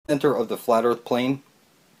Center of the flat earth plane,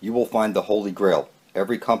 you will find the Holy Grail.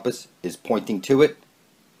 Every compass is pointing to it.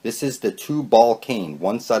 This is the two-ball cane.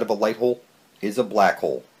 One side of a light hole is a black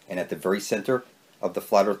hole. And at the very center of the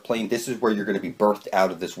flat earth plane, this is where you're going to be birthed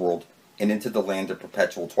out of this world and into the land of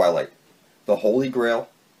perpetual twilight. The Holy Grail,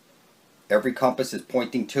 every compass is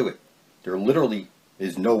pointing to it. There literally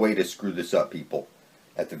is no way to screw this up, people.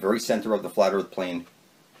 At the very center of the flat earth plane,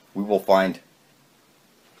 we will find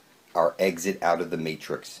our exit out of the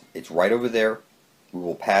matrix. It's right over there. We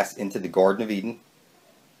will pass into the Garden of Eden.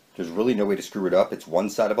 There's really no way to screw it up. It's one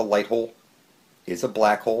side of a light hole is a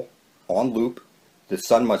black hole on loop. The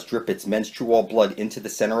sun must drip its menstrual blood into the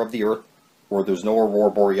center of the earth, or there's no aurora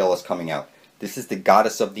borealis coming out. This is the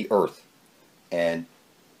goddess of the earth, and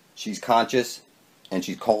she's conscious, and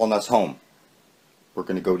she's calling us home. We're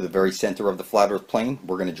going to go to the very center of the flat earth plane.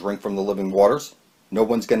 We're going to drink from the living waters. No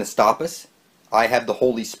one's going to stop us. I have the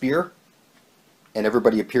Holy Spear, and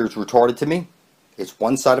everybody appears retarded to me. It's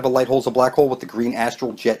one side of a light hole is a black hole with the green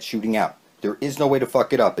astral jet shooting out. There is no way to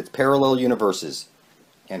fuck it up. It's parallel universes.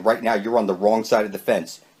 And right now you're on the wrong side of the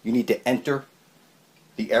fence. You need to enter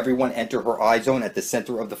the everyone enter her eye zone at the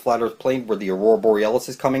center of the flat earth plane where the aurora borealis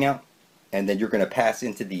is coming out. And then you're going to pass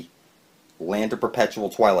into the land of perpetual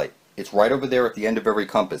twilight. It's right over there at the end of every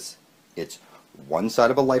compass. It's one side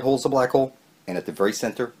of a light hole is a black hole, and at the very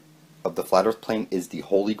center of the flat earth plane is the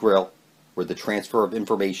Holy Grail, where the transfer of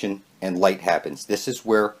information and light happens. This is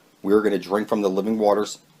where we're going to drink from the living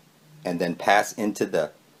waters and then pass into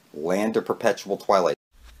the land of perpetual twilight.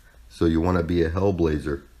 So you want to be a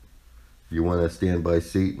HellBlazer. You want to stand by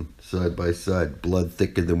Satan, side by side, blood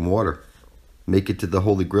thicker than water. Make it to the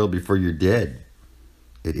Holy Grail before you're dead.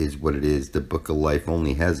 It is what it is. The Book of Life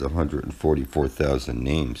only has 144,000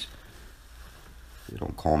 names. They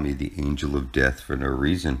don't call me the Angel of Death for no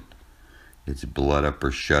reason. It's blood up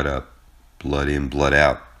or shut up. Blood in, blood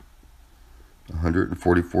out.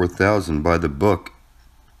 144,000 by the book.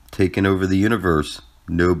 Taking over the universe.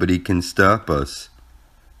 Nobody can stop us.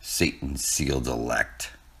 Satan's sealed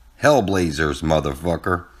elect. HellBlazers,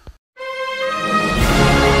 motherfucker.